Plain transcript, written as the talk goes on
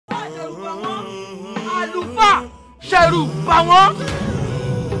àlùfáà ṣẹ̀rù bà wọ́n.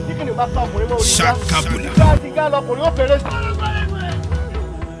 Ṣàkàbùlà.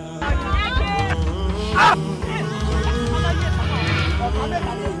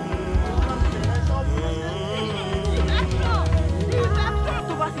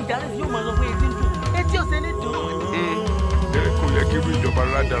 Kò yẹ kí irú ìjọba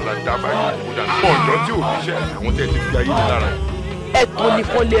rádaràdà báyìí kó dà ọ̀dọ́ tí ò níṣẹ́ àwọn tẹ̀ ti fi ayé ní lára. Ẹ̀tọ́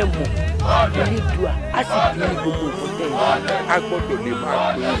nìkan lè mọ̀ Elédùà á sì bí gbogbo nǹkan tẹ̀ a gbọ́dọ̀ lè máa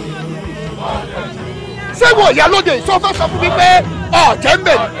pè é. Ṣé wo ìyálóde ìsọfẹ́ sọ fún mi pé ọ̀jẹ̀ ń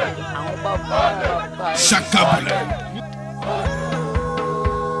bẹ̀ ni? Ṣàkàbùlà.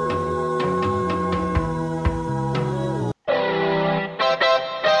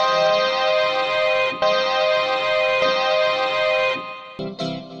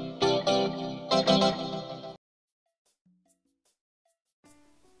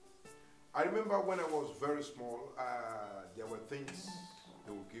 I remember when I was very small, there were things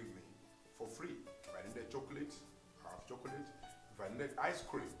they would give me for free. If I needed chocolate, I have chocolate. If I needed ice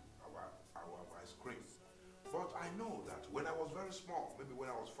cream, I will have ice cream. But I know that when I was very small, maybe when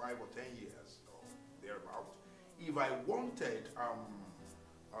I was 5 or 10 years or thereabout, if I wanted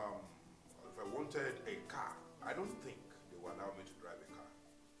a car, I don't think they would allow me to drive a car.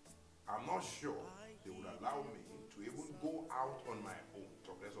 I'm not sure they would allow me to even go out on my own,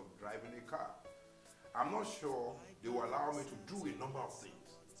 talk less of driving a car. I'm not sure they will allow me to do a number of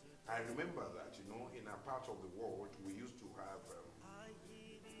things. I remember that, you know, in a part of the world, we used to have,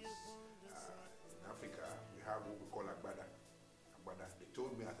 in Africa, we have what we call agbada. They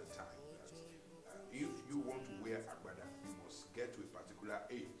told me at the time that if you want to wear agbada, you must get to a particular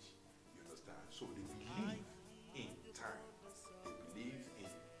age. You understand? So they believe in time. They believe in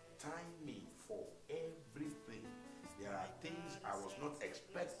timing for everything. There are things I was not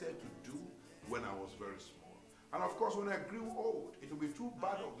expected to do when I was very small. And of course, when I grew old, it would be too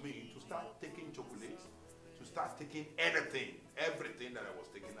bad of me to start taking chocolates, to start taking anything, everything that I was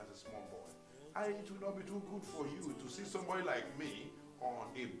taking as a small boy. And it will not be too good for you to see somebody like me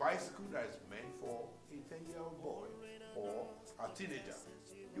on a bicycle that is meant for a 10-year-old boy or a teenager.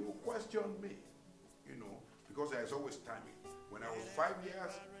 You will question me, you know, because there is always timing. When I was 5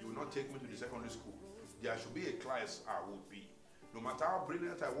 years, you will not take me to the secondary school. There should be a class I would be. No matter how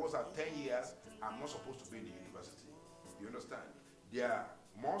brilliant I was at 10 years, I'm not supposed to be in the university. You understand? There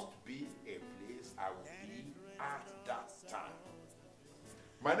must be a place I will be at that time.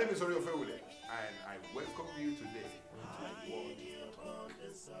 My name is Oreofe Williams, and I welcome you today to Word Tonic.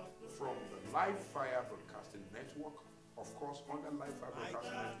 From the Live Fire Broadcasting Network. Of course, on the Live Fire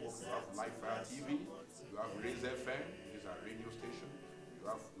Broadcasting Network, you have Live Fire TV, you have Raise FM, which is our radio station, you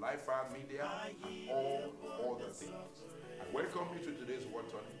have Live Fire Media, and all other things. I welcome you to today's Word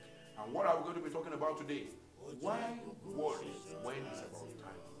Tonic. And what are we going to be talking about today? Why worry when it's about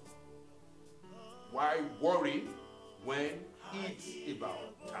time? Why worry when it's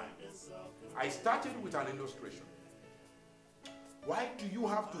about time? I started with an illustration. Why do you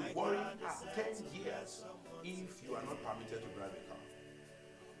have to worry at 10 years if you are not permitted to drive a car?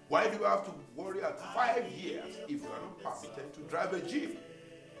 Why do you have to worry at 5 years if you are not permitted to drive a Jeep?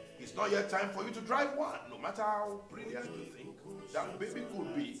 It's not yet time for you to drive one, no matter how brilliant you think that baby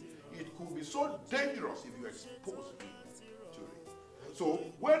could be. It could be so dangerous if you expose me to it. So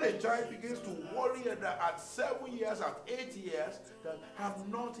when a child begins to worry that at 7 years, at 8 years, that I'm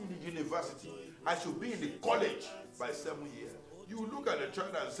not in the university, I should be in the college by 7 years. You look at the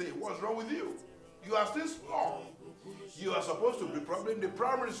child and say, what's wrong with you? You are still small. You are supposed to be probably in the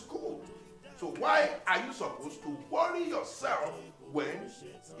primary school. So why are you supposed to worry yourself when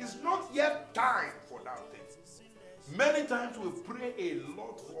it's not yet time for that thing? Many times we pray a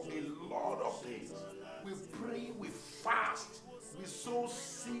lot for a lot of things. We pray, we fast, we sow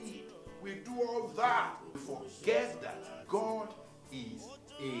seed, we do all that. We forget that God is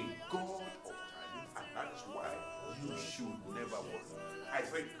a God of timing, and that is why you should never worry. I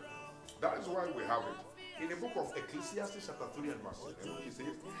think that is why we have it. In the book of Ecclesiastes chapter 3 and verse 11, he says,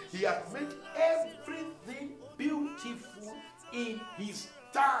 He has made everything beautiful in His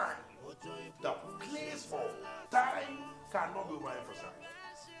time. The place of time cannot be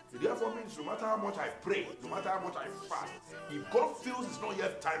overemphasized. It therefore means no matter how much I pray, no matter how much I fast, if God feels it's not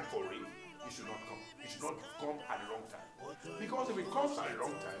yet time for it, it should not come. It should not come at the wrong time. Because if it comes at the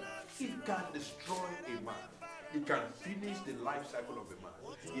wrong time, it can destroy a man. It can finish the life cycle of a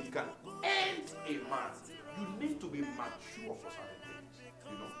man. It can end a man. You need to be mature for certain things.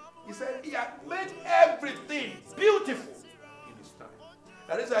 You know, He said He had made everything beautiful in His time.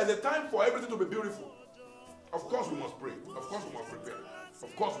 That is, there is a time for everything to be beautiful. Of course we must pray. Of course we must prepare.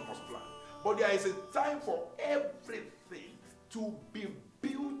 Of course we must plan. But But there is a time for everything to be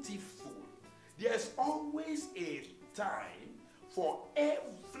beautiful. There's always a time for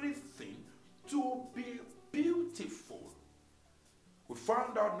everything to be beautiful. We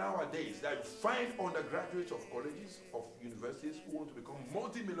found out nowadays that you find undergraduates of colleges, of universities who want to become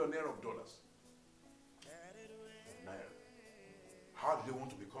multi-millionaire of dollars. Naira. How do they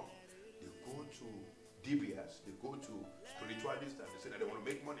want to become? They go to DBS, they go to spiritualists, and they say that they want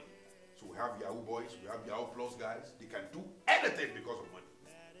to make money. So we have Yahoo boys, we have Yahoo Plus guys. They can do anything because of money.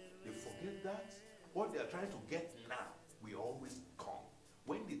 They forget that what they are trying to get now will always come.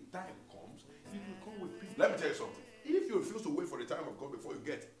 When the time comes, it will come with peace. Let me tell you something. If you refuse to wait for the time of God before you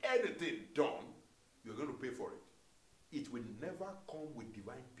get anything done, you're going to pay for it. It will never come with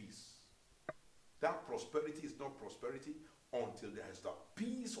divine peace. That prosperity is not prosperity until there is the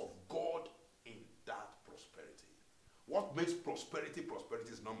peace of God in that prosperity. What makes prosperity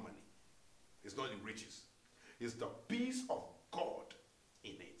prosperity is not money. It's not the riches. It's the peace of God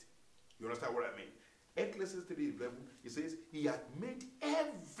in it. You understand what I mean? Ecclesiastes 3:11, it says, He had made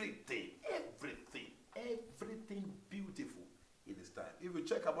everything beautiful in His time. If you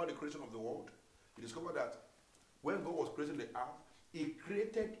check about the creation of the world, you discover that when God was creating the earth, He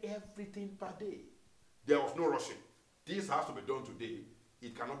created everything per day. There was no rushing. This has to be done today.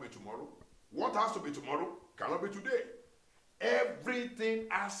 It cannot be tomorrow. What has to be tomorrow cannot be today. Everything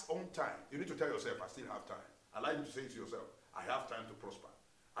has on time. You need to tell yourself, I still have time. Allow you to say to yourself, I have time to prosper.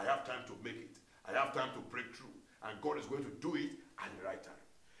 I have time to make it. I have time to break through. And God is going to do it at the right time.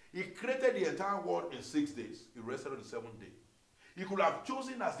 He created the entire world in 6 days. He rested on the 7th day. He could have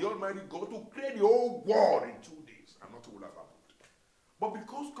chosen as the Almighty God to create the whole world in 2 days, and nothing would have happened. But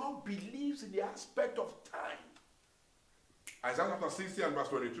because God believes in the aspect of time, Isaiah chapter 60 and verse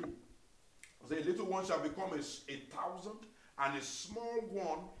 22, say, a little one shall become a 1,000, and a small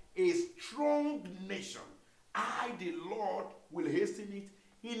one a strong nation. I, the Lord, will hasten it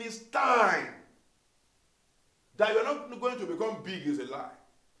in His time. That you are not going to become big is a lie.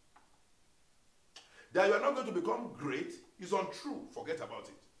 That you are not going to become great is untrue. Forget about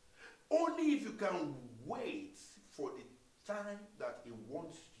it. Only if you can wait for the time that He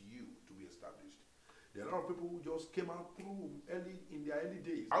wants you to be established. There are a lot of people who just came out through early in their early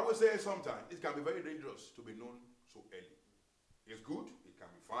days. I will say sometimes it can be very dangerous to be known so early. It's good, it can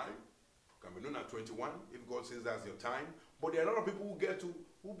be fine. You can be known at 21 if God says that's your time. But there are a lot of people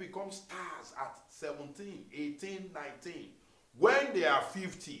who become stars at 17, 18, 19. When they are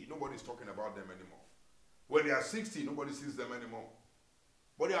 50, nobody's talking about them anymore. When they are 60, nobody sees them anymore.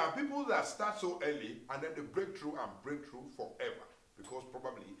 But there are people that start so early and then they break through and break through forever. Because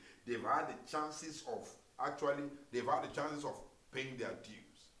probably they've had the chances of paying their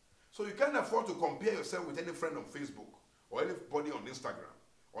dues. So you can't afford to compare yourself with any friend on Facebook or anybody on Instagram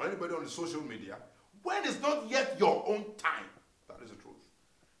or anybody on the social media when it's not yet your own time. That is the truth.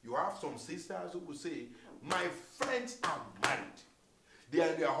 You have some sisters who will say, my friends are married. They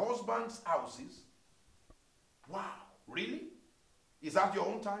are in their husbands' houses. Wow, really? Is that your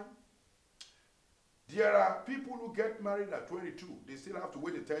own time? There are people who get married at 22. They still have to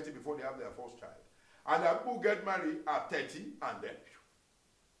wait till 30 before they have their first child. And there are people who get married at 30 and then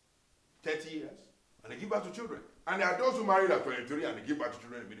 30 years and they give birth to children. And there are those who married at 23 and they give birth to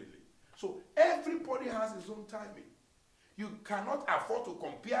children immediately. So everybody has his own timing. You cannot afford to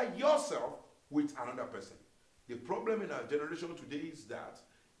compare yourself with another person. The problem in our generation today is that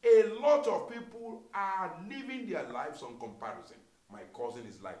a lot of people are living their lives on comparison. My cousin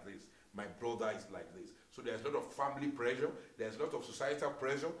is like this. My brother is like this. So there's a lot of family pressure. There's a lot of societal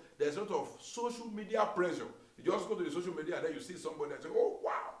pressure. There's a lot of social media pressure. You just go to the social media and then you see somebody and say, oh,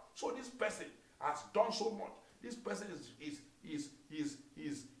 wow. So this person has done so much. This person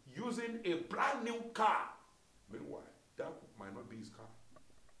is using a brand new car. Meanwhile, that might not be his car.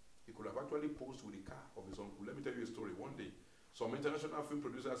 He could have actually posed with the car of his uncle. Let me tell you a story. One day, some international film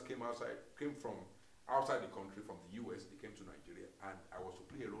producers came from outside the country, from the US. They came to Nigeria, and I was to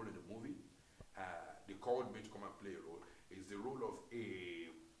play a role in the movie. They called me to come and play a role. It's the role of a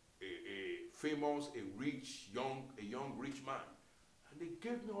famous, a young rich man. And they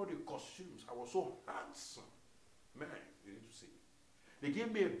gave me all the costumes. I was so handsome. Man, you need to see.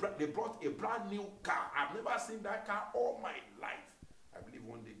 They brought a brand new car. I've never seen that car all my life. I believe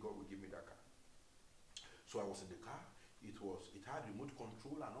one day God will give me that car. So I was in the car. It had remote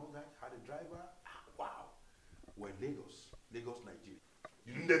control and all that. Had a driver. Wow. We're in Lagos, Nigeria.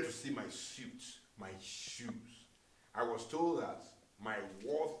 You needed to see my suit, my shoes. I was told that my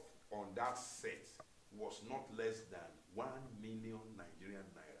worth on that set was not less than 1 million Nigerian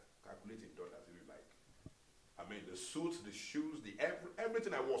naira. Calculate in dollars if you like. I mean, the suits, the shoes,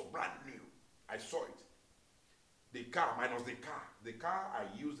 everything I was brand new. I saw it. The car, minus the car. The car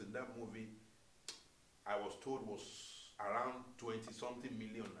I used in that movie, I was told was around 20-something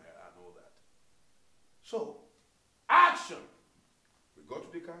million and all that. So, action. We got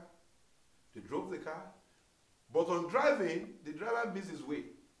to the car. They drove the car. But on driving, the driver missed his way.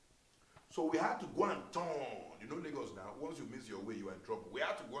 So we had to go and turn. You know Lagos now, once you miss your way, you are in trouble. We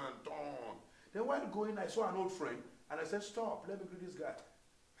had to go and turn. Then while going, I saw an old friend, and I said, stop, let me greet this guy.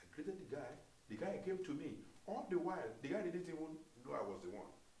 I greeted the guy. The guy came to me. All the while, the guy didn't even know I was the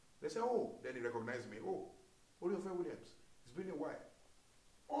one. They said, oh, then he recognized me. Oh, Oreofe Williams. It's been a while.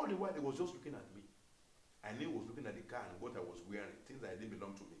 All the while, he was just looking at me. I knew he was looking at the car and what I was wearing, things that didn't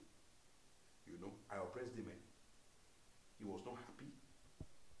belong to me. You know, I oppressed him. He was not happy.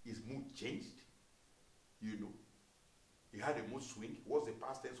 His mood changed. You know, he had a mood swing. What's the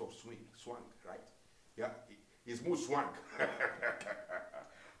past tense of swing? Swang, right? Yeah, his mood swung.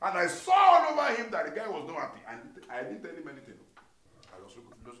 And I saw all over him that the guy was not happy. And I didn't tell him anything. I was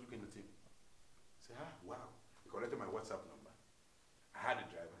just looking at him. I said, wow. He collected my WhatsApp number. I had a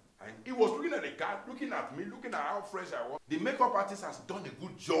driver. And he was looking at the car, looking at me, looking at how fresh I was. The makeup artist has done a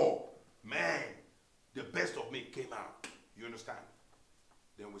good job. Man, the best of me came out. You understand?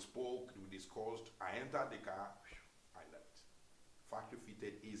 Then we spoke, we discussed. I entered the car. I left. Factory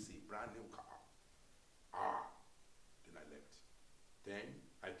fitted AC, brand new car. Then I left. Then,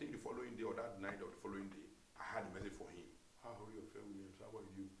 I think the following day or that night or the following day, I had a message for him. Oreofe Williams, how are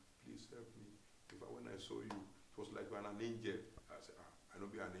you? Please help me. When I saw you, it was like you're an angel. I said, I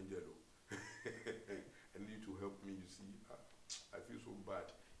don't be an angel. I need you to help me, you see. I feel so bad.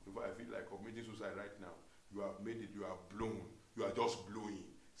 In fact, I feel like committing suicide right now. You have made it, you have blown. You are just blowing.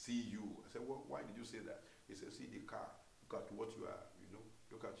 See you. I said, well, why did you say that? He said, see the car. Look at what you are, you know.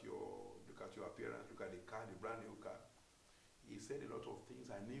 Look at your appearance. Look at the car, the brand new car. He said a lot of things.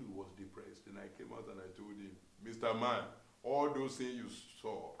 I knew he was depressed. Then I came out and I told him, Mr. Man, all those things you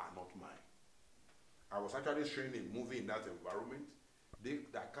saw are not mine. I was actually showing a movie in that environment.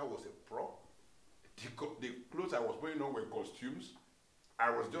 That car was a prop. The clothes I was wearing on were costumes.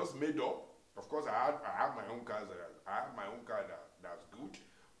 I was just made up. Of course, I have my own car. I have my own car that's good,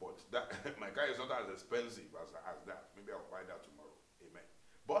 but my car is not as expensive as that. Maybe I'll buy that tomorrow. Amen.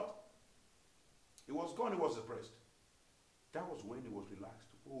 But he was gone. He was depressed. That was when he was relaxed.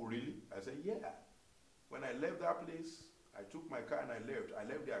 Oh, really? I said, yeah. When I left that place, I took my car and I left. I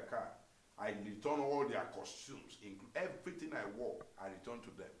left their car. I returned all their costumes, everything I wore. I returned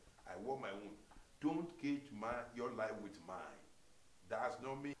to them. I wore my own. Don't gauge your life with mine. That's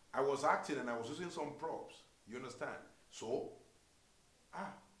not me. I was acting and I was using some props. You understand? So,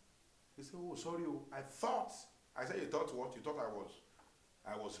 he said, oh, sorry, I thought. I said, you thought what? You thought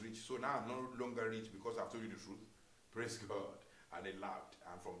I was rich. So now I'm no longer rich because I've told you the truth. Praise God. And they laughed.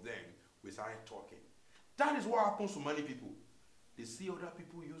 And from then, we started talking. That is what happens to many people. They see other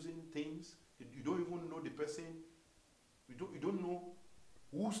people using things. You don't even know the person. You don't know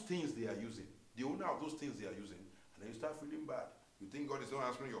whose things they are using. The owner of those things they are using. And then you start feeling bad. You think God is not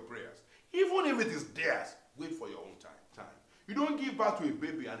answering your prayers. Even if it is theirs, wait for your own time. You don't give birth to a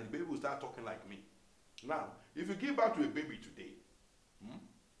baby and the baby will start talking like me. Now, if you give birth to a baby today,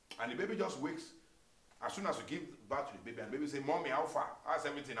 and the baby just wakes, as soon as you give birth to the baby, and the baby say, Mommy, how far? How's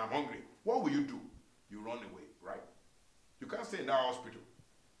everything? I'm hungry. What will you do? You run away, right? You can't stay in that hospital.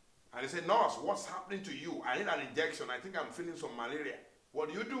 And they say, nurse, what's happening to you? I need an injection. I think I'm feeling some malaria.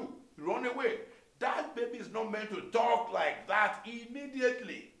 What do? You run away. That baby is not meant to talk like that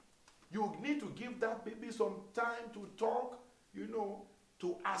immediately. You need to give that baby some time to talk, you know,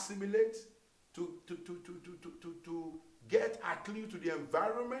 to assimilate, to get acclimated to the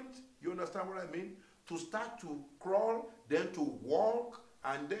environment. You understand what I mean? To start to crawl, then to walk,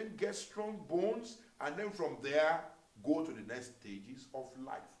 and then get strong bones, and then from there, go to the next stages of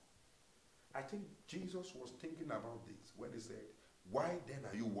life. I think Jesus was thinking about this when he said, why then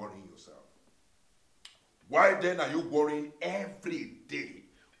are you worrying yourself? Why then are you worrying every day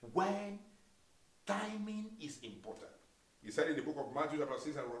when timing is important? He said in the book of Matthew chapter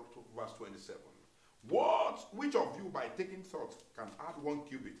 6 and verse 27, which of you by taking thought can add 1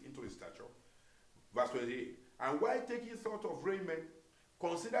 cubit into his stature? Verse 28, and why taking thought of raiment,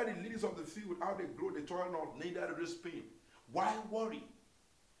 consider the lilies of the field, how they grow, they toil not, neither do they spin. Why worry?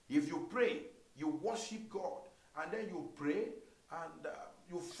 If you pray, you worship God, and then you pray, and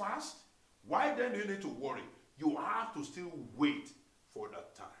you fast, why then do you need to worry? You have to still wait for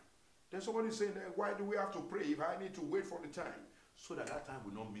that time. Then somebody is saying, why do we have to pray if I need to wait for the time? So that that time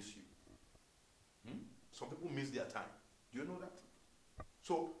will not miss you. Some people miss their time. Do you know that?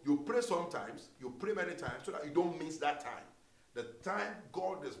 So you pray sometimes, you pray many times so that you don't miss that time. The time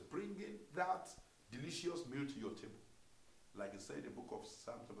God is bringing that that delicious meal to your table. Like it said in the book of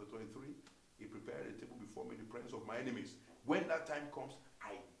Psalm chapter 23, he prepared a table before me in the presence of my enemies. When that time comes,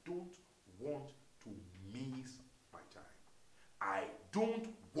 I don't want to miss my time. I don't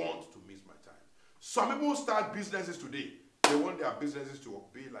want to miss my time. Some people start businesses today. They want their businesses to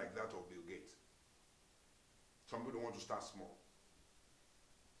be like that of Bill Gates. Some people don't want to start small.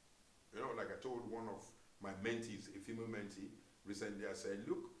 You know, like I told one of my mentees, a female mentee, recently, I said,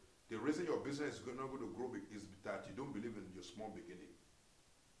 look, the reason your business is not going to grow is that you don't believe in your small beginning.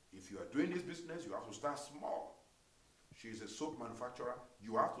 If you are doing this business, you have to start small. She is a soap manufacturer.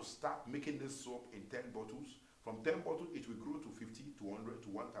 You have to start making this soap in 10 bottles. From 10 bottles, it will grow to 50, to 100, to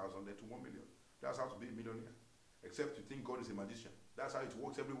 1,000, then to 1 million. That's how to be a millionaire. Except you think God is a magician. That's how it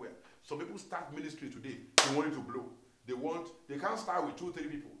works everywhere. Some people start ministry today. They want it to blow. They can't start with 2 or 3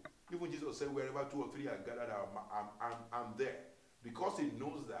 people. Even Jesus said, wherever 2 or 3 are gathered, I'm there. Because he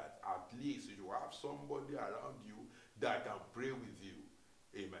knows that at least you have somebody around you that can pray with you.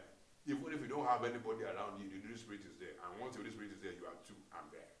 Amen. Even if you don't have anybody around you, the Holy Spirit is there. And once the Holy Spirit is there, you are too. I'm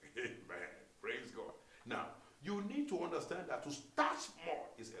there. Amen. Praise God. Now, you need to understand that to start small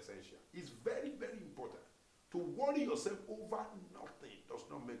is essential. It's very, very important. To worry yourself over nothing does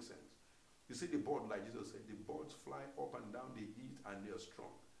not make sense. You see the bird, like Jesus said, the birds fly up and down, they eat, and they are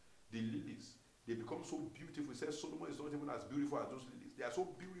strong. The lilies, they become so beautiful. He says Solomon is not even as beautiful as those lilies. They are so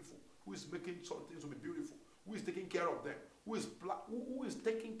beautiful. Who is making something to be beautiful? Who is taking care of them? Who is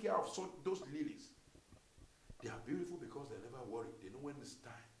taking care of those lilies? They are beautiful because they never worry. They know when it's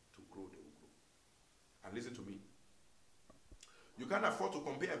time to grow, they will grow. And listen to me. You can't afford to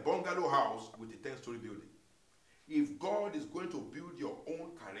compare a bungalow house with a 10-story building. If God is going to build your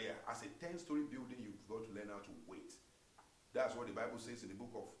own career as a 10-story building, you've got to learn how to wait. That's what the Bible says in the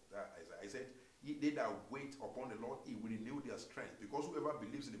book of Isaiah. I said, they that wait upon the Lord, he will renew their strength. Because whoever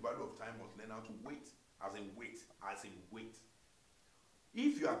believes in the value of time must learn how to wait. As in wait. As in wait.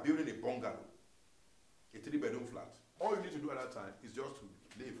 If you are building a bungalow, a 3-bedroom flat, all you need to do at that time is just to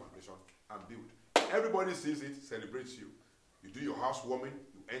lay a foundation and build. Everybody sees it, celebrates you. You do your housewarming,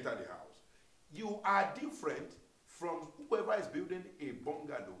 you enter the house. You are different from whoever is building a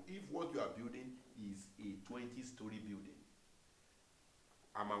bungalow if what you are building is a 20-story building.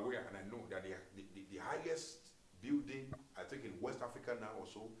 I'm aware and I know that the highest building, I think in West Africa now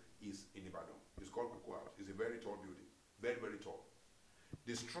also, is in Ibadan. It's called Cocoa House. It's a very tall building. Very, very tall.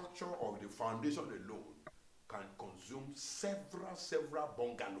 The structure of the foundation alone can consume several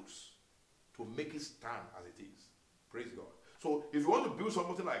bungalows to make it stand as it is. Praise God. So if you want to build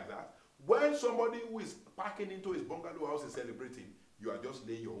something like that, when somebody who is packing into his bungalow house is celebrating, you are just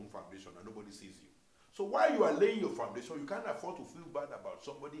laying your own foundation and nobody sees you. So while you are laying your foundation, you can't afford to feel bad about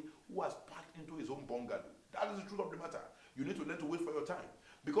somebody who has packed into his own bungalow. That is the truth of the matter. You need to learn to wait for your time.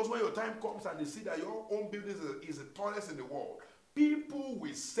 Because when your time comes and they see that your own building is the tallest in the world, people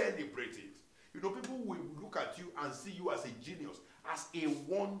will celebrate it. You know, people will look at you and see you as a genius, as a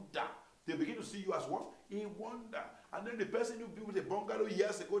wonder. They begin to see you as what? A wonder. And then the person who built a bungalow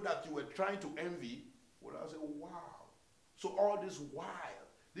years ago that you were trying to envy, well, I'll say, wow. So all this while,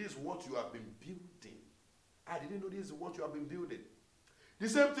 this is what you have been building. I didn't know this is what you have been building. The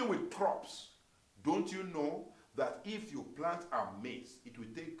same thing with crops. Don't you know that if you plant a maize, it will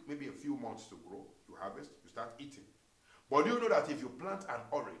take maybe a few months to grow, you harvest, you start eating. But do you know that if you plant an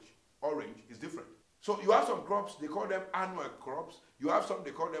orange is different. So you have some crops, they call them annual crops. You have some,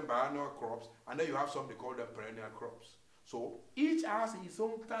 they call them biannual crops. And then you have some, they call them perennial crops. So each has its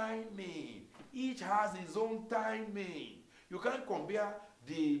own timing. Each has its own timing. You can't compare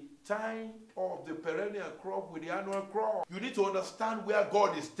the time of the perennial crop with the annual crop. You need to understand where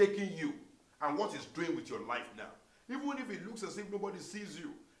God is taking you and what he's doing with your life now. Even if it looks as if nobody sees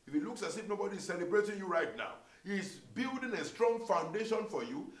you, if it looks as if nobody is celebrating you right now, he's building a strong foundation for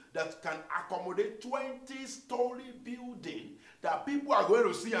you that can accommodate 20-story building that people are going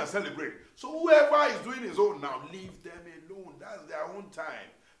to see and celebrate. So whoever is doing his own now, leave them alone. That's their own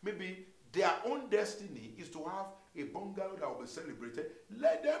time. Maybe their own destiny is to have a bungalow that will be celebrated.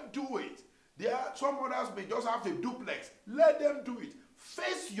 Let them do it. Some others may just have a duplex. Let them do it.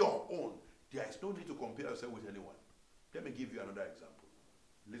 Face your own. There is no need to compare yourself with anyone. Let me give you another example.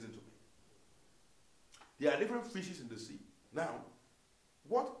 Listen to me. There are different fishes in the sea. Now,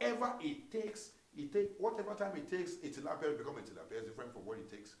 whatever it takes, whatever time it takes a tilapia to become a tilapia is different from what it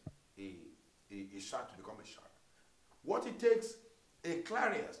takes a shark to become a shark. What it takes a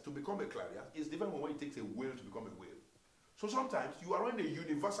clarias to become a clarias is different from what it takes a whale to become a whale. So sometimes you are on a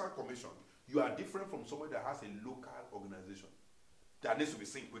universal commission. You are different from somebody that has a local organization that needs to be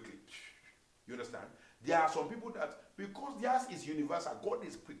seen quickly. You understand? There are some people that, because theirs is universal, God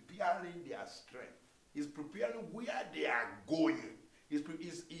is preparing their strength. He's preparing where they are going.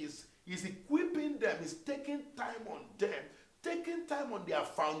 He's equipping them. He's taking time on them, taking time on their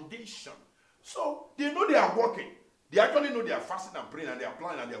foundation. So they know they are working. They actually know they are fasting and praying, and they are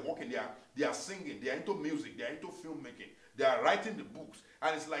planning, and they are working. They are singing. They are into music. They are into filmmaking. They are writing the books.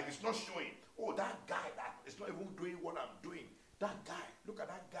 And it's like it's not showing. Oh, that guy, that is not even doing what I'm doing. That guy, look at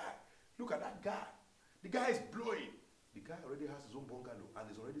that guy. Look at that guy. The guy is blowing. The guy already has his own bungalow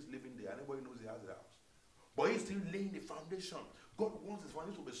and is already living there. And everybody knows he has a house. But he's still laying the foundation. God wants his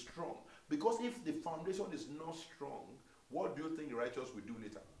foundation to be strong. Because if the foundation is not strong, what do you think the righteous will do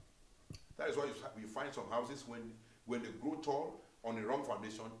later? That is why you find some houses when they grow tall on the wrong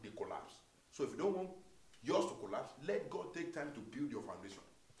foundation, they collapse. So if you don't want yours to collapse, let God take time to build your foundation.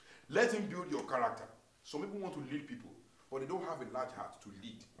 Let him build your character. Some people want to lead people, but they don't have a large heart to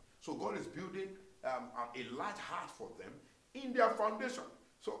lead. So God is building a large heart for them in their foundation.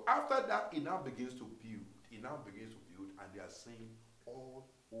 So after that, it now begins to build. It now begins to build, and they are saying all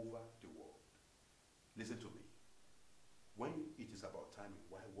over the world. Listen to me. When it is about timing,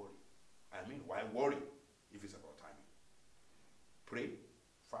 why worry? I mean, why worry if it's about timing? Pray,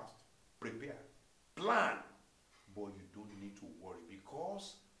 fast, prepare, plan, but you don't need to worry,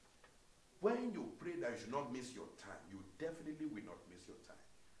 because when you pray that you should not miss your time, you definitely will not miss your time.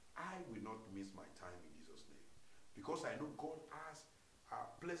 I will not miss my time in Jesus' name, because I know God has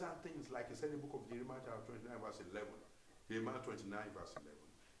pleasant things, like he said in the book of Jeremiah chapter 29 verse 11. Jeremiah 29 verse 11.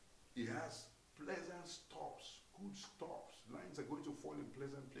 He has pleasant stops, good stops. Lines are going to fall in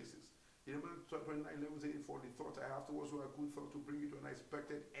pleasant places. Jeremiah 29 11 says, for the thought I have towards you are good thought, to bring you to an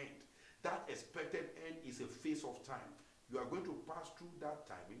expected end. That expected end is a phase of time. You are going to pass through that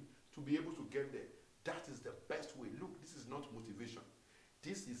timing to be able to get there. That is the best way. Look, this is not motivation.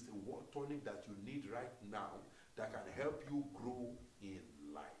 This is the word tonic that you need right now that can help you grow in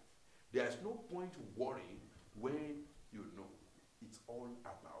life. There is no point worrying when you know it's all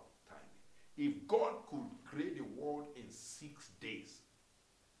about timing. If God could create the world in 6 days,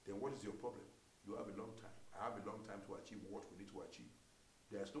 then what is your problem? You have a long time. I have a long time to achieve what we need to achieve.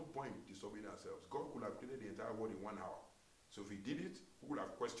 There is no point disturbing ourselves. God could have created the entire world in 1 hour. So if he did it, who would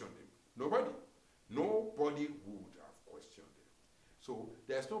have questioned him? Nobody. Nobody would have questioned him. So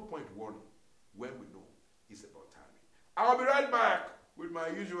there's no point worrying when we know it's about timing. I'll be right back with my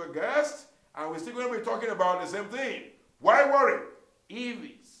usual guest, and we're still going to be talking about the same thing. Why worry if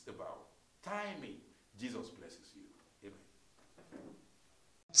it's about timing? Jesus blesses you. Amen.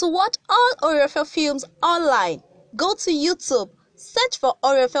 To watch all Oreofe films online, go to YouTube, search for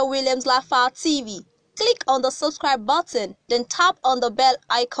Oreofe Williams Lafayette TV. Click on the subscribe button, then tap on the bell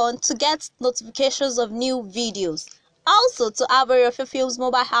icon to get notifications of new videos. Also, to have Oreofe Films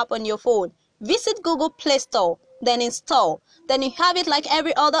mobile app on your phone, visit Google Play Store, then install. Then you have it like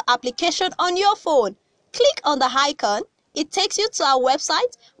every other application on your phone. Click on the icon. It takes you to our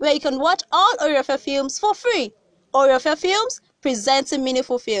website where you can watch all Oreofe Films for free. Oreofe Films, presenting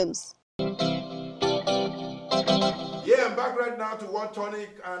meaningful films. Yeah, I'm back right now to Word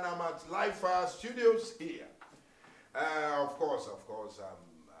Tonic, and I'm at Live Fast Studios here. Of course, I'm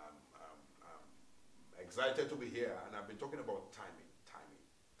excited to be here, and I've been talking about timing.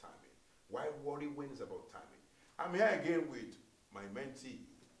 Why worry when it's about timing? I'm here again with my mentee,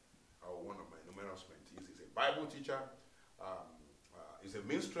 or one of my numerous mentees. He's a Bible teacher, he's a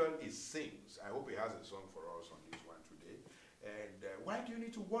minstrel, he sings. I hope he has a song for us on this one today. And why do you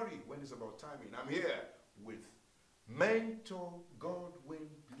need to worry when it's about timing? I'm here with Mentor Godwin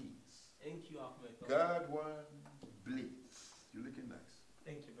Bliss. Thank you, Ahmed. Godwin Bliss. You're looking nice.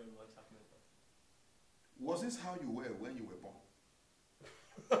 Thank you very much, Ahmed. Was this how you were when you were born?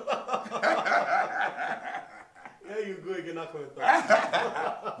 There you go again, Ahmed.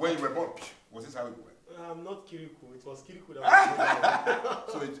 When you were born, was this how you were? Not Kirikou. It was Kirikou that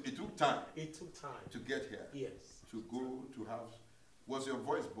was So it took time. It took time To get here. Yes. To go to have. Was your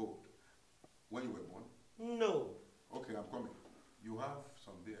voice bold when you were born? No. Okay, I'm coming. You have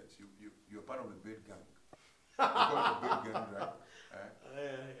some beards. You're part of the beard gang. You're part of the beard gang, right?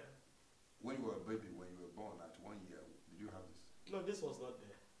 Yeah. When you were a baby, when you were born at 1 year, did you have this? No, this was not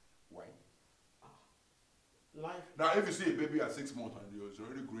there. Why? Life. Now, if you see a baby at 6 months and you're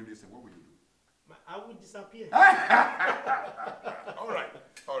already growing this, what will you do? I would disappear. All right.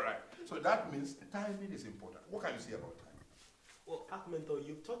 So that means timing is important. What can you say about timing? Well, Ahmed,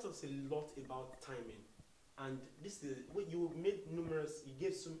 you've taught us a lot about timing. And this is what you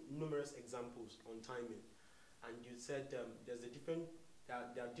gave some numerous examples on timing. And you said there are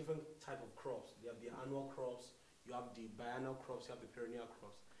different type of crops. You have the annual crops, you have the biennial crops, you have the perennial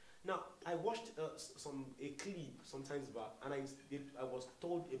crops. Now, I watched a clip sometimes back, and I was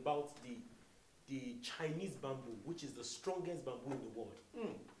told about the Chinese bamboo, which is the strongest bamboo in the world.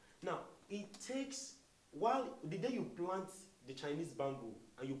 Now, it takes, the day you plant the Chinese bamboo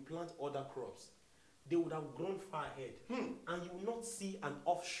and you plant other crops, they would have grown far ahead, and you will not see an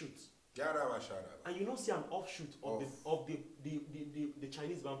offshoot. And you don't see an offshoot of the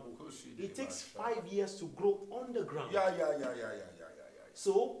Chinese bamboo. It takes 5 years to grow on the ground. Yeah.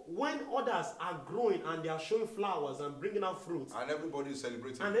 So when others are growing and they are showing flowers and bringing out fruits, and everybody is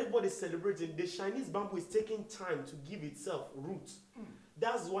celebrating, the Chinese bamboo is taking time to give itself roots.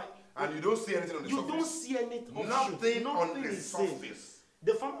 That's why. And you don't see anything on the surface. You don't see anything. Nothing on the surface.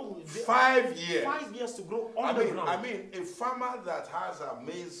 The farmer will 5 years. 5 years to grow on the ground. I mean, a farmer that has a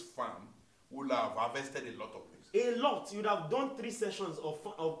maize farm will have harvested a lot of maize. A lot. You'd have done 3 sessions of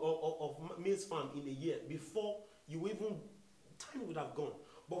maize farm in a year before you even. Time would have gone.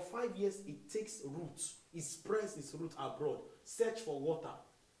 But 5 years, it takes roots. It spreads its roots abroad. Search for water.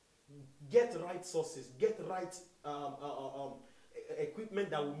 Get right sources. Get right equipment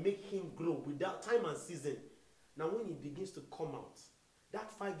that will make him grow without time and season. Now, when it begins to come out,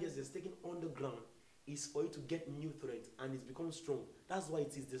 that 5 years is taken on the ground is for it to get nutrients and it's become strong. That's why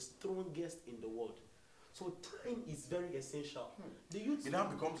it is the strongest in the world. So time is very essential. The youth, it now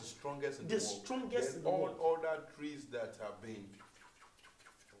becomes the strongest in the world. The strongest in the world. All other trees that have been,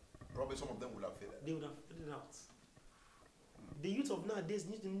 probably some of them will have faded. They would have faded out. The youth of nowadays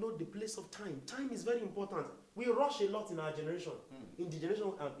need to know the place of time. Time is very important. We rush a lot in our generation. In the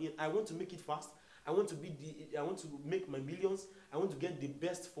generation, I want to make it fast. I want to make my millions. I want to get the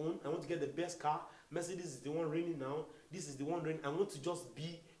best phone. I want to get the best car. Mercedes is the one reigning now. This is the one reigning. I want to just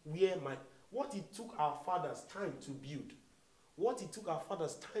be where what it took our fathers time to build. What it took our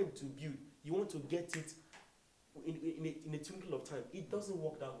fathers time to build, you want to get it in a twinkle of time. It doesn't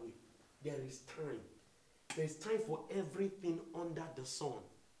work that way. There is time. There is time for everything under the sun.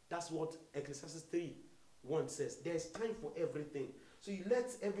 That's what Ecclesiastes 3:1 says. There is time for everything. So you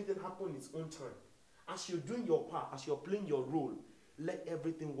let everything happen in its own time. As you're doing your part, as you're playing your role, let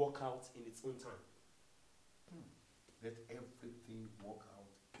everything work out in its own time. Let everything work out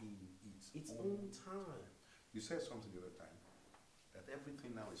in its own time. You said something the other time, that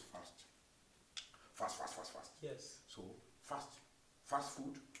everything now is fast. Fast. Yes. So, fast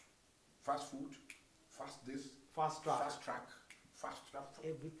food, fast this, fast track,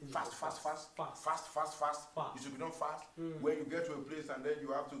 everything. Fast. Fast. You should be done fast. When you get to a place and then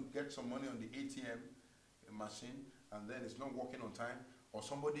you have to get some money on the ATM machine and then it's not working on time, or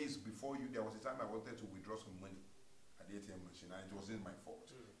somebody is before you. There was a time I wanted to withdraw some money at the ATM machine and it wasn't my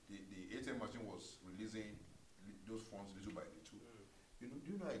fault. The ATM machine was releasing those funds little by little.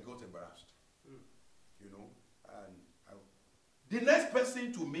 Do you know I got embarrassed? And the next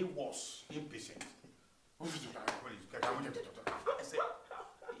person to me was impatient.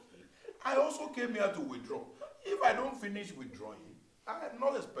 I also came here to withdraw. If I don't finish withdrawing, I am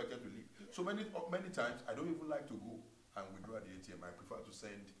not expected to leave. So many times I don't even like to go and withdraw at the ATM. I prefer to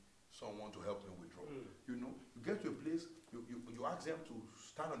send someone to help me withdraw. You get to a place, you ask them to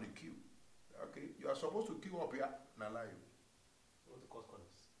stand on the queue. Okay, you are supposed to queue up here and allow you. You want to cut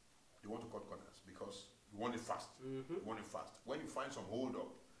corners. You want to cut corners because you want it fast. You want it fast. When you find some hold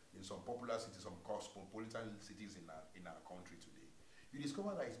up in some popular cities, some cosmopolitan cities in our country today, you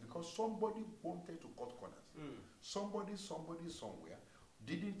discover that it's because somebody wanted to cut corners. Somebody somewhere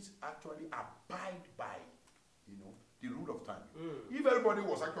didn't actually abide by, the rule of time. If everybody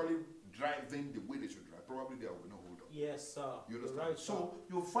was actually driving the way they should drive, probably there will be no hold up. Yes, sir. You understand? Right, so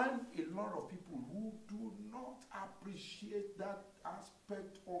you find a lot of people who do not appreciate that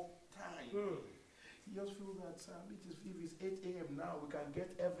aspect of time. You just feel that if it's 8 a.m. now, we can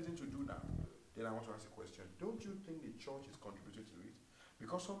get everything to do now. Then I want to ask a question. Don't you think the church is contributing to it?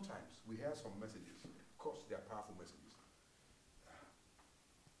 Because sometimes we hear some messages, of course they are powerful messages.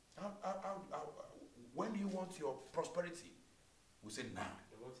 When do you want your prosperity? We say now.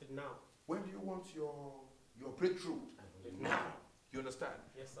 I want it now. When do you want your breakthrough? I want it now. You understand?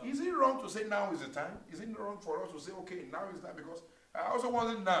 Yes, sir. Is it wrong to say now is the time? Is it wrong for us to say, okay, now is that? Because I also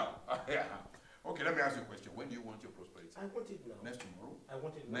want it now. Okay, let me ask you a question. When do you want your prosperity? I want it now. Next tomorrow? I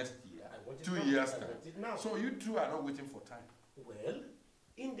want it now. Next year? I want it 2 now. years I time? want it now. So you two are not waiting for time. Well,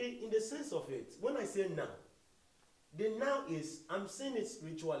 in the sense of it, when I say now, the now is, I'm saying it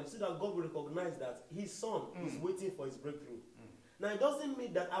spiritually so that God will recognize that his son is waiting for his breakthrough. Now, it doesn't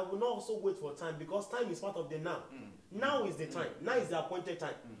mean that I will not also wait for time, because time is part of the now. Now is the time. Now is the appointed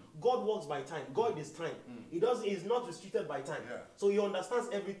time. God works by time. God is time. He's not restricted by time. Yeah. So he understands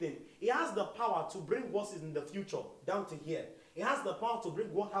everything. He has the power to bring what is in the future down to here. It has the power to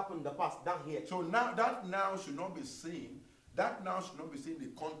bring what happened in the past down here. So now that now should not be seen. That now should not be seen in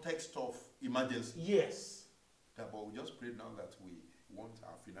the context of emergency. Yes. But we just pray now that we want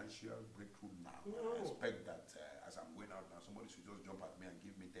our financial breakthrough now. No. I expect that as I'm going out now, somebody should just jump at me and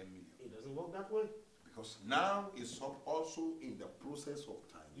give me 10 million. It doesn't work that way. Because now it's also in the process of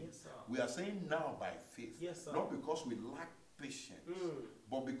time. Yes, sir. We are saying now by faith. Yes, sir. Not because we lack patience,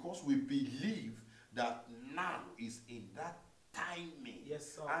 but because we believe that now is in that timing.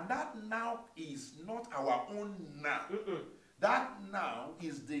 Yes, sir. And that now is not our own now. That now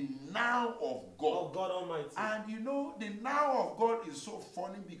is the now of God. Of God Almighty. And you know, the now of God is so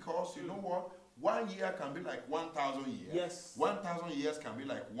funny because you know what? 1 year can be like 1,000 years. Yes. 1,000 years can be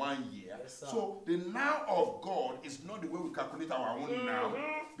like 1 year. Yes, sir. So the now of God is not the way we calculate our own now.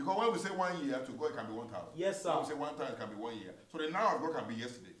 Because when we say 1 year, to God it can be 1,000. Yes, sir. When we say 1,000, it can be 1 year. So the now of God can be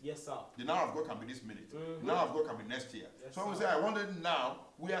yesterday. Yes, sir. The now of God can be this minute. The now of God can be next year. Yes, so when we sir. say I want it now,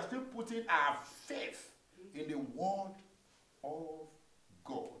 we are still putting our faith in the word of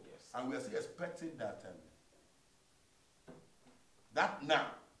God. Yes. And we are still expecting that that now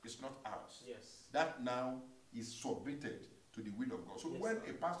is not ours. Yes. That now is submitted to the will of God. So Yes, when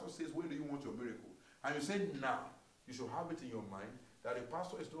sir. a pastor says, when do you want your miracle? And you say now, you should have it in your mind that a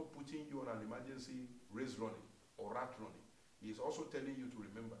pastor is not putting you on an emergency race running or rat running. He is also telling you to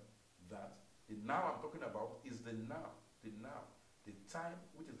remember that the now I'm talking about is the now, the time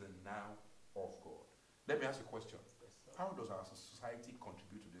which is the now of God. Let me ask you a question. How does our society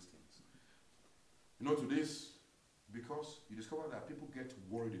contribute to these things? You know, to this, because you discover that people get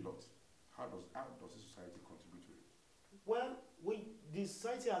worried a lot. How does the society contribute to it? Well, the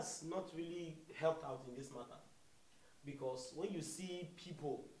society has not really helped out in this matter. Because when you see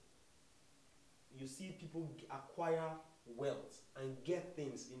people acquire wealth and get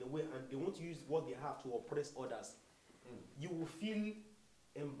things in a way, and they want to use what they have to oppress others, you will feel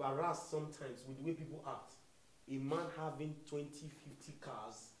embarrassed sometimes with the way people act. A man having 20, 50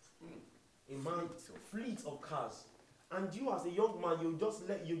 cars, a man fleet of cars, and you as a young man, you just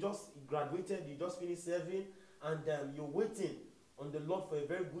graduated, you just finished serving, and you're waiting on the Lord for a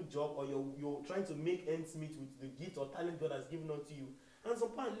very good job, or you're trying to make ends meet with the gift or talent God has given unto you, and some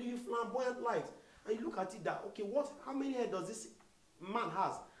point live flamboyant light, and you look at it that, okay, how many hair does this man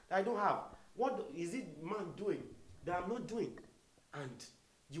has that I don't have? What is it man doing that I'm not doing? And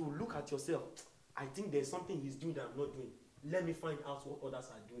you look at yourself, I think there's something he's doing that I'm not doing. Let me find out what others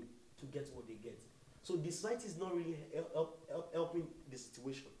are doing to get what they get. So the society is not really helping the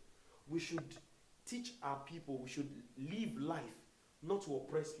situation. We should teach our people, we should live life not to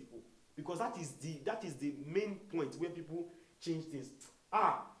oppress people. Because that is the main point where people change things.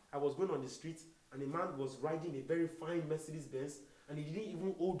 I was going on the street and a man was riding a very fine Mercedes Benz and he didn't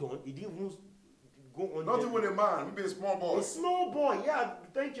even hold on, he didn't even go on. Not even a man, maybe a small boy. A small boy, yeah,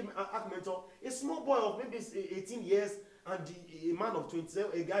 thank you, Mentor. A small boy of maybe 18 years and a man of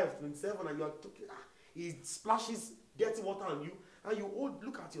 27, a guy of 27, and you are talking, he splashes dirty water on you, and you all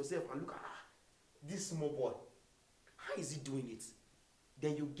look at yourself and look at this small boy. How is he doing it?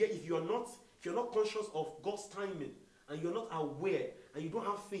 Then you get, if you're not conscious of God's timing, and you're not aware, and you don't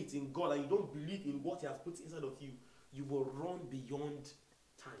have faith in God, and you don't believe in what He has put inside of you, you will run beyond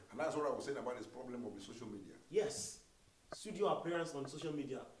time. And that's what I was saying about this problem of the social media. Yes. Studio appearance on social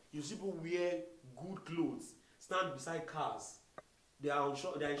media. You see people wear good clothes, stand beside cars. They are in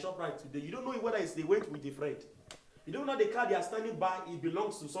ShopRite today. You don't know whether they went with a friend. You don't know the car they are standing by, it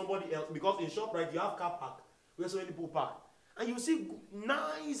belongs to somebody else. Because in ShopRite you have car park where so many people park. And you see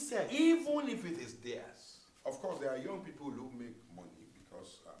nice set. Even if it is theirs. Of course, there are young people who make money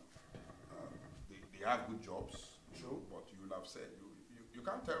because they have good jobs. True. But you will have said, you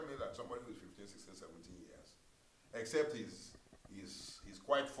can't tell me that somebody who is 15, 16, 17 years, except he's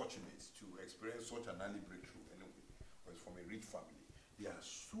quite fortunate to experience such an early breakthrough anyway, or is from a rich family. There are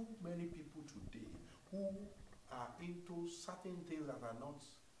so many people today who are into certain things that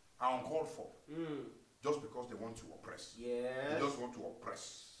are uncalled for, just because they want to oppress. Yes. They just want to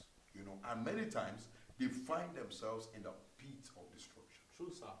oppress, and many times they find themselves in a pit of destruction. True,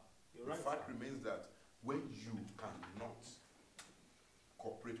 sir. You're right. The fact remains that when you cannot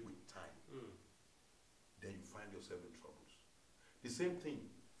cooperate with time, then you find yourself in troubles. The same thing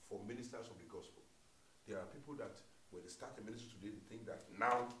for ministers of the gospel. There are people that when they start a ministry today, they think that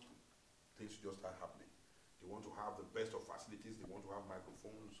now things should just start happening. They want to have the best of facilities, they want to have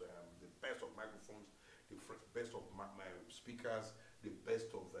microphones, the best of microphones, the best of speakers, the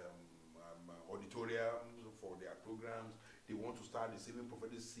best of auditoriums for their programs. They want to start receiving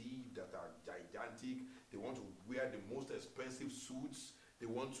prophetic seed that are gigantic. They want to wear the most expensive suits. They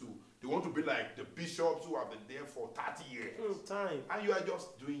want to be like the bishops who have been there for 30 years. Time. And you are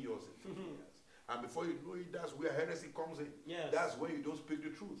just doing yours in 50 years. And before you know it, that's where heresy comes in. Yes. That's when you don't speak the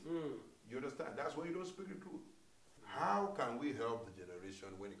truth. You understand? That's when you don't speak the truth. How can we help the generation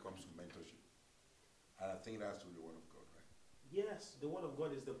when it comes to mentorship? And I think that's through the Word of God, right? Yes, the Word of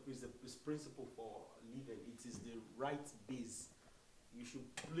God is the principle for living. It is the right base. You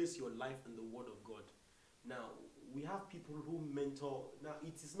should place your life in the Word of God. Now, we have people who mentor. Now,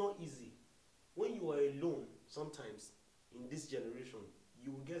 it is not easy. When you are alone, sometimes, in this generation,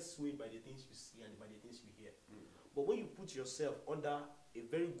 you will get swayed by the things you see and by the things you hear. But when you put yourself under a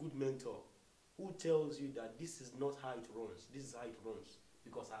very good mentor who tells you that this is not how it runs, this is how it runs,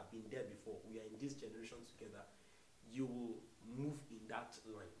 because I've been there before, we are in this generation together, you will move in that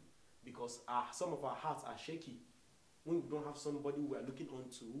line. Because some of our hearts are shaky when we don't have somebody we are looking on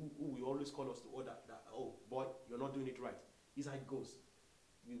to who will always call us to order that, oh boy, you're not doing it right. This is how it goes.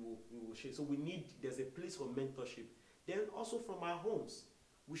 We will share. So there's a place for mentorship. Then also from our homes,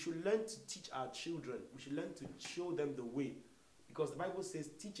 we should learn to teach our children. We should learn to show them the way. Because the Bible says,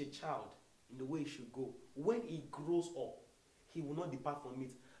 teach a child in the way he should go. When he grows up, he will not depart from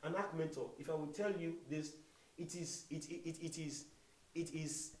it. An act mentor, if I will tell you this,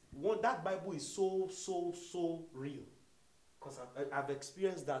 that Bible is so real. Because I've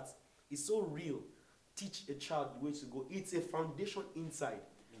experienced that. It's so real. Teach a child the way to go. It's a foundation inside.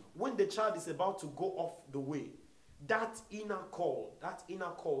 When the child is about to go off the way, that inner call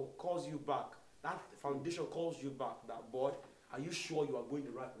calls you back. That foundation calls you back. That, boy, are you sure you are going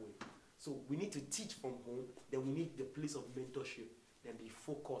the right way? So we need to teach from home. Then we need the place of mentorship. Then be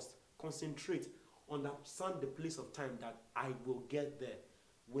focused. Concentrate. Understand the place of time that I will get there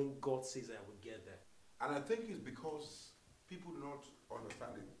when God says I will get there. And I think it's because people do not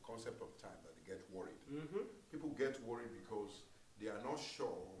understand the concept of time that they get worried. People get worried because they are not sure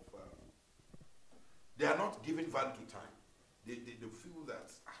of, they are not giving value to time. They feel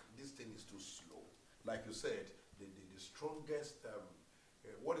that this thing is too slow. Like you said, the strongest,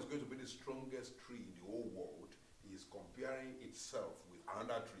 what is going to be the strongest tree in the whole world is comparing itself with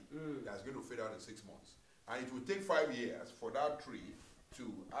another tree that's going to fade out in 6 months. And it will take 5 years for that tree to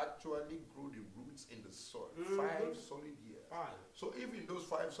actually grow the roots in the soil. 5 solid years. So if in those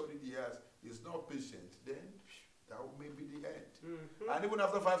 5 solid years it's not patient, then that may be the end. And even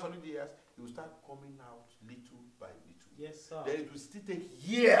after 5 solid years, it will start coming out little by little. Yes, sir. Then it will still take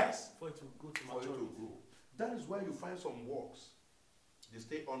years for it to go to for it maturity. to grow. That is why you find some works, they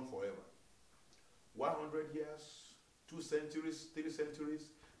stay on forever. 100 years, 2 centuries, 3 centuries,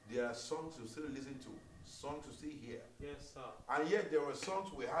 there are songs you still listen to, songs you still hear. Yes, sir. And yet there were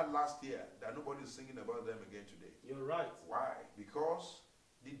songs we had last year that nobody is singing about them again today. You're right. Why? Because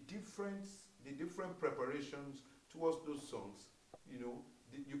the different preparations towards those songs,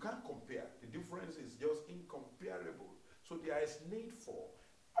 you can't compare. The difference is just incomparable. So there is need for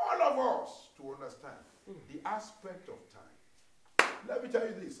all of us to understand the aspect of time. Let me tell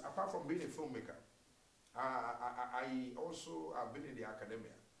you this, apart from being a filmmaker, I also have been in the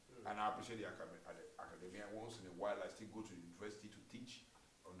academia, and I appreciate the academia. Once in a while, I still go to the university to teach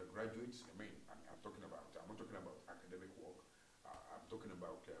undergraduates. I'm not talking about academic work. I'm talking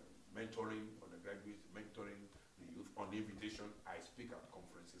about mentoring undergraduates, mentoring the youth on invitation. I speak at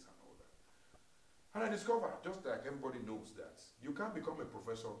conferences and all that. And I discover, just like everybody knows, that you can't become a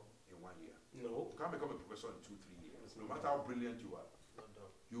professor in 1 year. No. You can't become a professor in 2, 3 years, no matter how brilliant you are.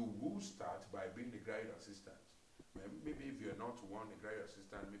 You will start by being a graduate assistant. Maybe if you're not a graduate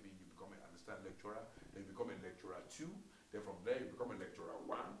assistant, maybe you become an assistant lecturer, then you become a lecturer 2, then from there you become a lecturer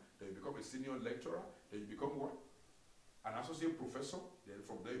 1, then you become a senior lecturer, then you become what? An associate professor, then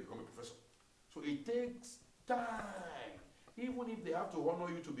from there you become a professor. So it takes time. Even if they have to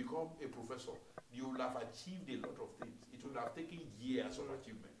honor you to become a professor, you will have achieved a lot of things. It will have taken years of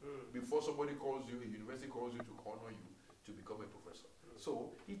achievement before somebody calls you, a university calls you to honor you to become a professor.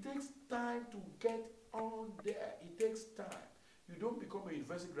 So it takes time to get on there. It takes time. You don't become a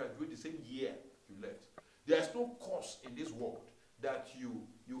university graduate the same year you left. There's no course in this world that you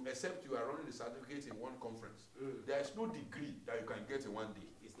accept you are running the certificate in one conference. There's no degree that you can get in 1 day.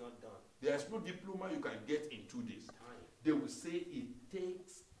 It's not done. There's no diploma you can get in 2 days. They will say it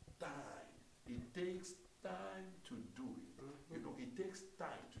takes time. It takes time to do it. It takes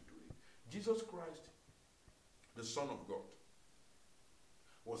time to do it. Jesus Christ, the Son of God,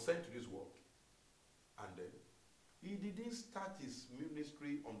 was sent to this world, and then he didn't start his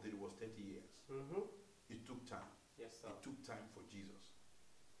ministry until he was 30 years. It took time. Yes, sir. It took time for Jesus,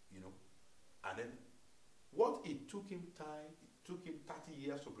 and then what it took him 30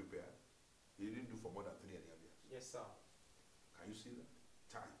 years to prepare, he didn't do for more than 3.5 years. Yes, sir. Can you see that?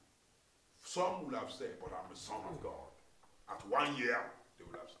 time. Some will have said, but I'm a son of God. At 1 year, they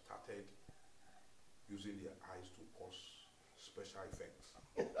will have started using their eyes to cause special effects.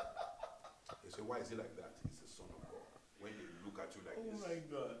 They say, why is it like that? He's the son of God. When they look at you like this, my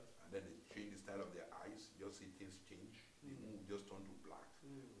God. and then they change the style of their eyes, you just see things change. The moon just turn to black.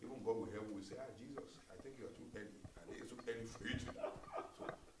 Even God will help you say, Jesus, I think you are too early. And it's too early for you to do. So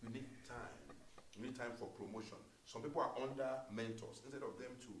you need time. You need time for promotion. Some people are under mentors. Instead of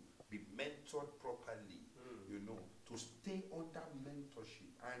them to be mentored properly, you know, to stay under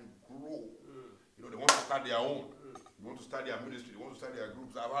mentorship and grow. You know, they want to start their own. They want to start their ministry. They want to start their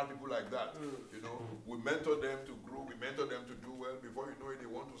groups. I've had people like that. You know, we mentor them to grow. We mentor them to do well. Before you know it, they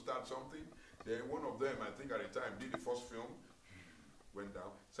want to start something. Then one of them, I think at the time, did the first film, went down.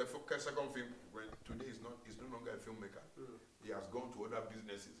 Second film, today is no longer a filmmaker. He has gone to other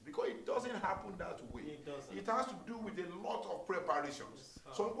businesses because it doesn't happen that way. It has to do with a lot of preparations.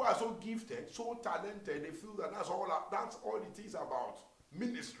 Some people are so gifted, so talented, they feel that that's all it is about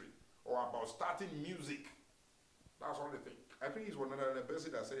ministry or about starting music. That's all they think. I think it's one of the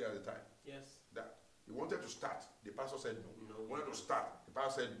best that said at the time. Yes. That he wanted to start, the pastor said no. He wanted to start, the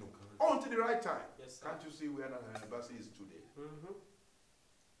pastor said no. Until the right time. Yes, can't you see where the embassy is today?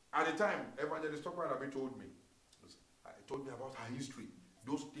 At the time, Evangelist Topper told me about her history.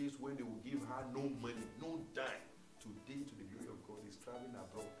 Those days when they would give her no money, no dime. Today, to the glory of God, is traveling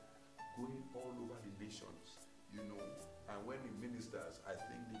abroad, going all over the nations, you know. And when he ministers, I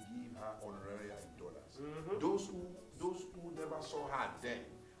think they give her honoraria in dollars. Those who never saw her then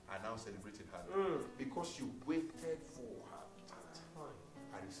are now celebrating her now. Because she waited for her time.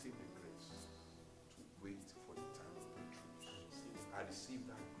 I received the grace to wait for the time of breakthroughs. I received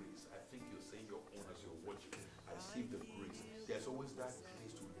that grace. I think you're saying your own as you're watching. I received the grace. There's always that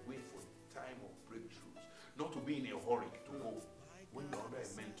grace to wait for the time of breakthroughs. Not to be in a hurry to go. When you're under a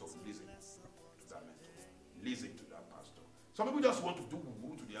mentor, listen to that mentor. Listen to that pastor. Some people just want to do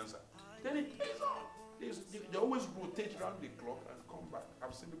to the answer. Then it pays on. They always rotate around the clock and come back.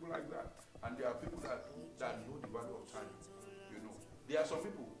 I've seen people like that. And there are people that know the value of time. You know, there are some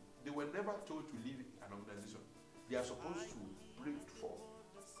people, they were never told to leave an organization. They are supposed to break forth.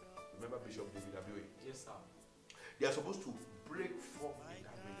 Remember Bishop David W.A.? Yes, sir. They are supposed to break forth in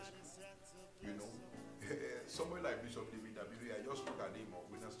that ministry. You know, somewhere like Bishop David W.A., I just look at him or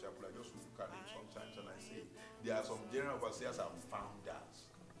Winners Chapel, I just look at him sometimes and I say, there are some general overseers and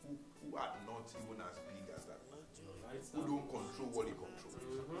founders who are not even as big as that. Who don't control what he controls.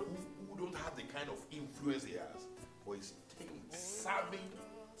 Who don't have the kind of influence he has. But he's serving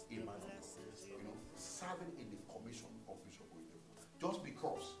a man of God. You know, serving in the commission of Bishop Williams. Just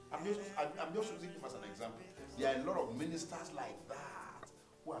because. I'm just using him as an example. There are a lot of ministers like that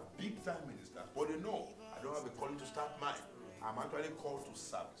who are big time ministers. But they know, I don't have a calling to start mine. I'm actually called to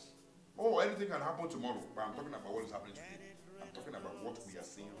service. Oh, anything can happen tomorrow. But I'm talking about what is happening today. I'm talking about what we are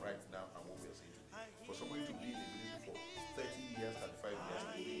seeing right now and what we are seeing today. For somebody to be in a ministry for 30 years, 35 years,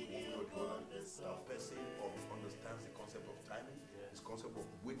 to be one way or the other, a person understands the concept of timing, the concept of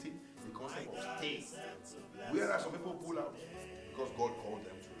waiting, the concept of staying. Whereas some people pull out because God called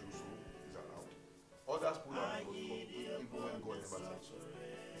them to do so, is allowed. Others pull out because even when God never said so.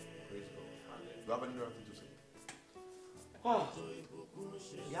 Praise God. Do you have any other thing to say? Oh, the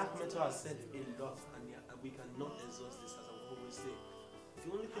Mentor has said a lot, and we cannot exhaust this, as I always say. The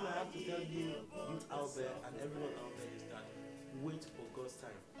only thing I have to tell you out there and everyone out there is that wait for God's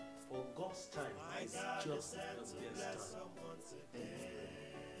time. For God's time is just the best time.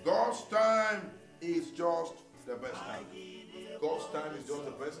 God's time is just the best time. God's time is just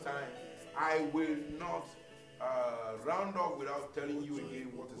the best time. I will not round up without telling you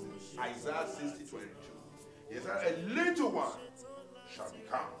again what is it. Isaiah 60:22. He said, a little one shall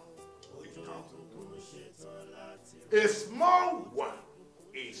become a thousand. A small one,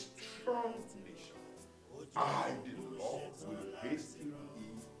 a strong nation. I, the Lord, will hasten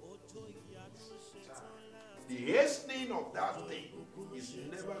it. The hastening of that thing is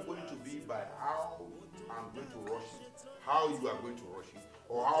never going to be by how I'm going to rush it, how you are going to rush it,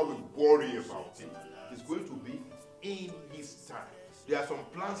 or how we worry about it. It's going to be in His time. There are some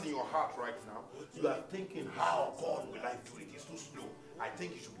plans in your heart right now. You are thinking, how God will I do it? It's too slow. I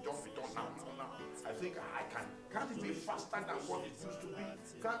think it should just be done now. I think I can't it be faster than what it used to be?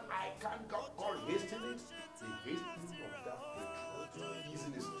 Can't God hasten it? The hastening of that breakthrough is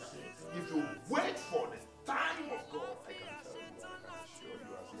in His time. If you wait for the time of God, I can tell you, I can assure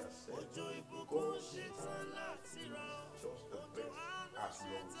you, as He has said, God's time is just the best, as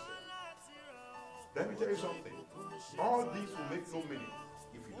we always say. Let me tell you something. All these will make no meaning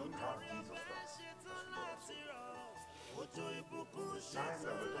if you don't have Jesus Christ. time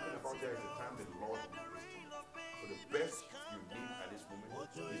that we're talking about here is the time the Lord will visit you. So the best you need at this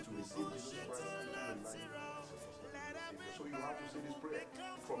moment is to receive Jesus Christ into your life as your personal Savior. So you have to say this prayer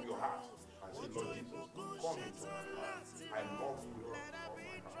from your heart and say, Lord Jesus, come into my heart. I love you with all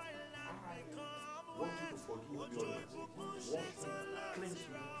my heart. I want you to forgive me all my sins. Wash me, cleanse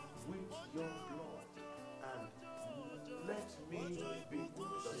me with your blood, and let me be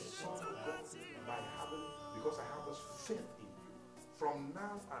the Son of God by having, because I have this faith in you. From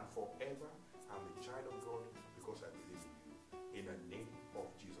now and forever, I'm a child of God because I believe in you. In the name of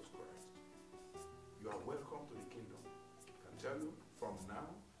Jesus Christ. You are welcome to the kingdom. I can tell you, from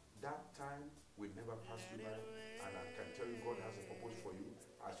now, that time will never pass you by, and I can tell you God has a purpose for you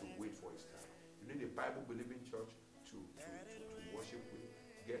as you wait for his time. You need a Bible-believing church to worship with.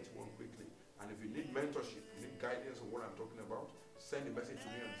 Get one quickly. And if you need mentorship, you need guidance on what I'm talking about, send a message to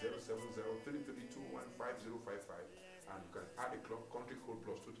me on 070-332-15055, and you can add a country code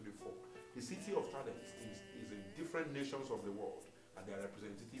 +234. The City of Talents is in different nations of the world, and their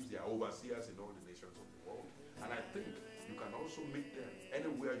representatives, they are overseers in all the nations of the world. And I think you can also meet them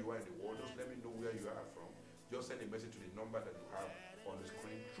anywhere you are in the world. Just let me know where you are from. Just send a message to the number that you have on the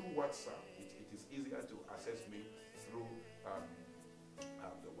screen through WhatsApp. It is easier to access me through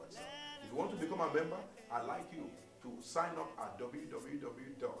the WhatsApp. If you want to become a member, I'd like you to sign up at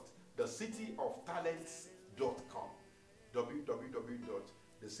www.thecityoftalents.com.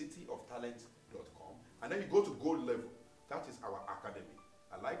 www.thecityoftalents.com, and then you go to Gold Level. That is our academy.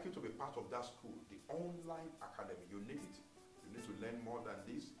 I'd like you to be part of that school, the online academy. You need it. You need to learn more than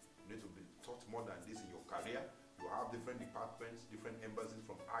this. You need to be taught more than this in your career. You have different departments, different embassies,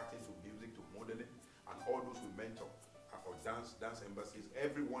 from acting to music to modeling, and all those we mentor, or dance embassies.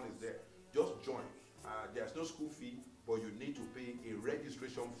 Everyone is there. Just join. There's no school fee, but you need to pay a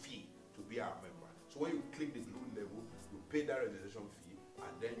registration fee to be our member. So when you click the blue level, you pay that registration fee,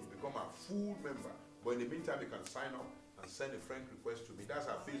 and then you become a full member. But in the meantime, you can sign up and send a friend request to me. That's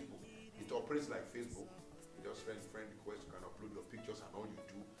our Facebook. It operates like Facebook. You just send a friend request, you can upload your pictures and all you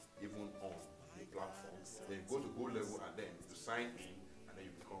do, even on the platform. Then you go to Gold Level, and then you sign in, and then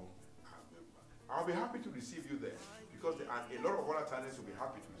you become a member. I'll be happy to receive you there, because a lot of other talents will be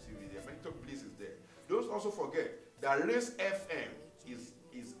happy to receive you there. Mentor Bliss is there. Don't also forget that Race FM is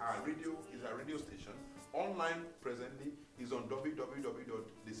our radio station. Online presently is on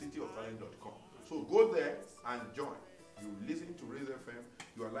www.thecityoftalent.com. So go there and join. You listen to Race FM.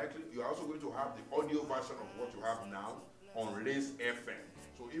 You are also going to have the audio version of what you have now on Race FM.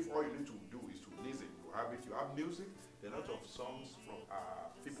 So if all you need to do is to listen, you have it. You have music. There are a lot of songs from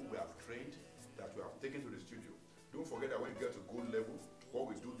people we have trained that we have taken to the studio. Don't forget that when you get to Gold Level, what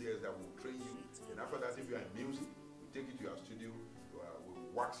we do there is that we'll train you. And after that, if you are in music, we take you to your studio.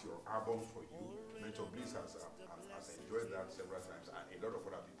 We'll wax your albums for you. Mentor Bliss has enjoyed that several times, and a lot of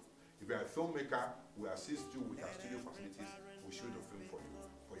other people. If you are a filmmaker, we assist you with our studio facilities. We shoot the film for you,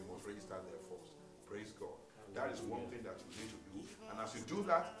 but you must register there first. Praise God. That is one thing that you need to do. And as you do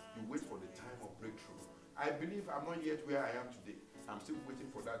that, you wait for the time of breakthrough. I believe I'm not yet where I am today. I'm still waiting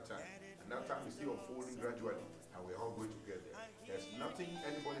for that time. And that time is still unfolding gradually. And we're all going to get there. There's nothing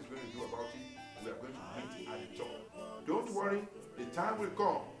anybody's going to do about it. We are going to meet at the top. Don't worry, the time will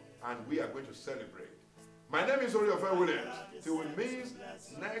come and we are going to celebrate. My name is Oreofe Williams. Till we meet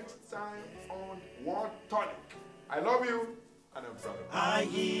next time on Word Tonic. I love you and I'm proud of you. I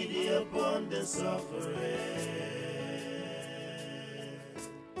hear the abundance of rain.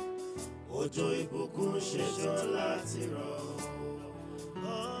 Òjò ìbùkún ṣetán láti rọ̀.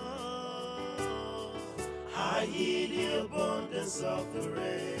 I hear the abundance of the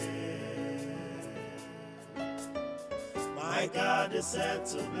rain. My God is set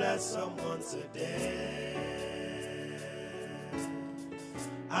to bless someone today.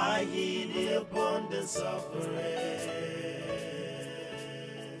 I hear the abundance of the rain.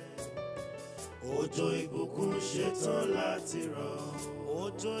 Òjò ìbùkún ṣetán láti rọ̀.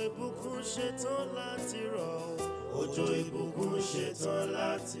 Òjò ìbùkún ṣetán láti rọ̀. Òjò ìbùkún ṣetán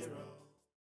láti rọ̀.